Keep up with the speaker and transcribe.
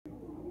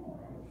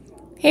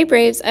Hey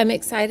Braves, I'm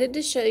excited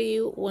to show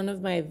you one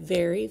of my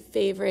very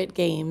favorite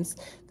games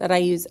that I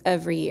use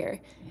every year.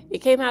 It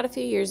came out a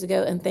few years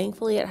ago and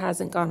thankfully it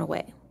hasn't gone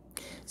away.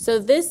 So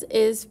this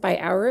is by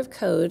Hour of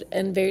Code,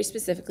 and very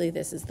specifically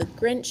this is the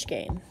Grinch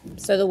game.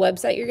 So the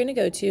website you're going to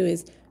go to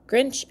is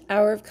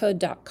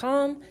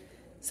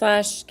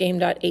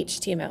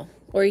grinchhourofcode.com/game.html,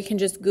 or you can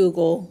just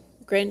Google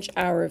Grinch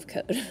Hour of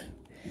Code.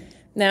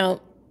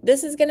 Now,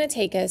 this is going to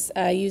take us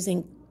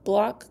using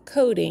block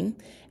coding.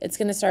 It's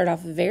going to start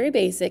off very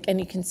basic, and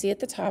you can see at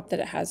the top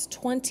that it has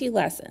 20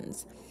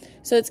 lessons.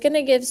 So it's going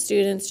to give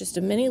students just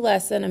a mini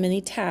lesson, a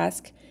mini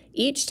task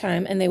each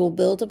time, and they will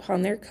build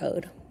upon their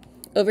code.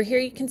 Over here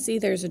you can see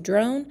there's a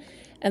drone,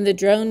 and the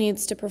drone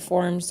needs to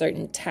perform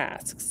certain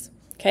tasks.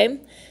 Okay,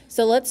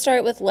 so let's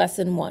start with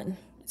lesson 1.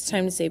 It's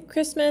time to save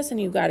Christmas, and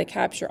you've got to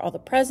capture all the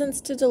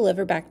presents to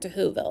deliver back to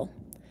Whoville.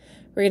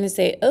 We're going to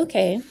say,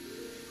 okay.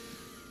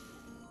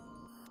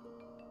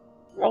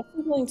 We're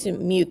also going to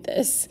mute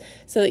this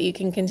so that you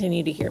can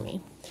continue to hear me.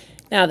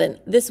 Now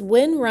then, this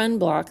when run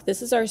block,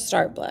 this is our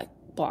start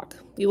block.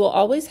 You will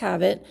always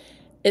have it.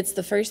 It's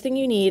the first thing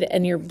you need,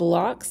 and your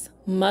blocks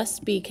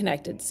must be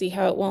connected. See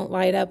how it won't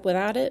light up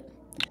without it?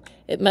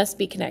 It must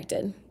be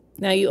connected.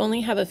 Now you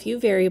only have a few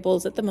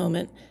variables at the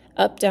moment,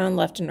 up, down,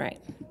 left, and right.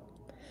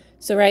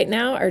 So right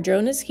now our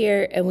drone is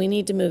here, and we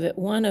need to move it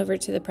 1 over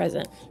to the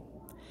present.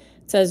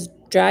 It says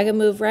drag and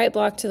move right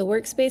block to the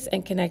workspace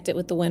and connect it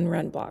with the when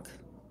run block.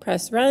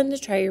 Press run to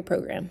try your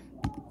program.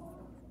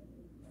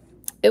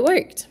 It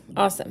worked.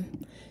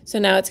 Awesome. So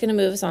now it's going to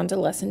move us on to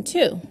lesson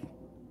 2.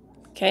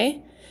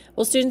 Okay.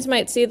 Well, students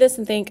might see this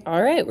and think,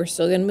 all right, we're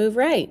still going to move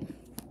right.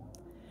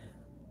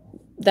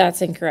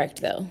 That's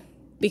incorrect though,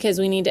 because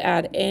we need to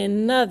add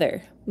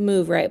another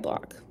move right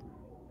block.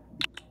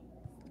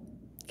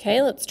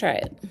 Okay, let's try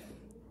it.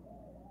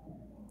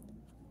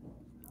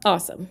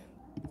 Awesome.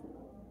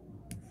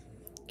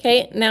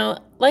 Okay,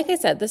 now, like I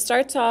said, this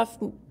starts off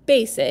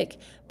basic,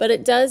 but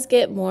it does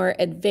get more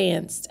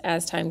advanced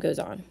as time goes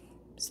on.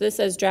 So this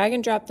says drag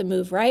and drop the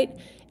move right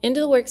into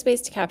the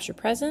workspace to capture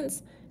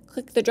presents.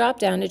 Click the drop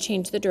down to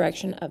change the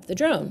direction of the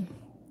drone.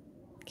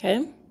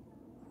 Okay.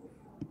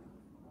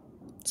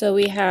 So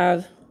we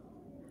have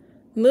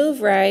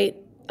move right,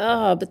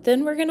 but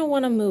then we're going to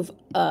want to move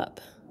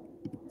up,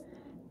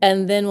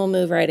 and then we'll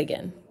move right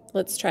again.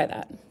 Let's try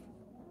that.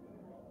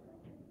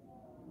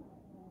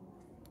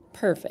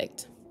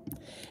 Perfect.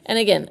 And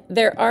again,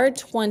 there are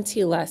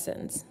 20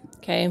 lessons,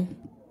 okay?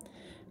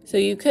 So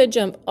you could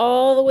jump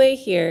all the way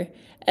here,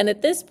 and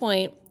at this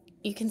point,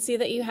 you can see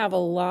that you have a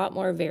lot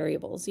more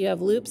variables. You have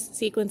loops,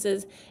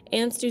 sequences,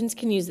 and students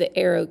can use the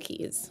arrow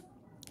keys.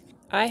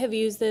 I have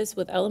used this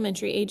with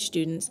elementary age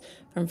students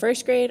from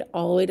 1st grade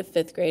all the way to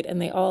 5th grade,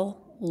 and they all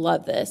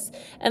love this.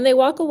 And they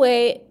walk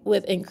away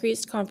with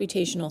increased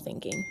computational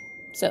thinking.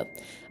 So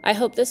I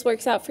hope this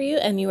works out for you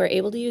and you are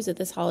able to use it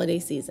this holiday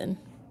season.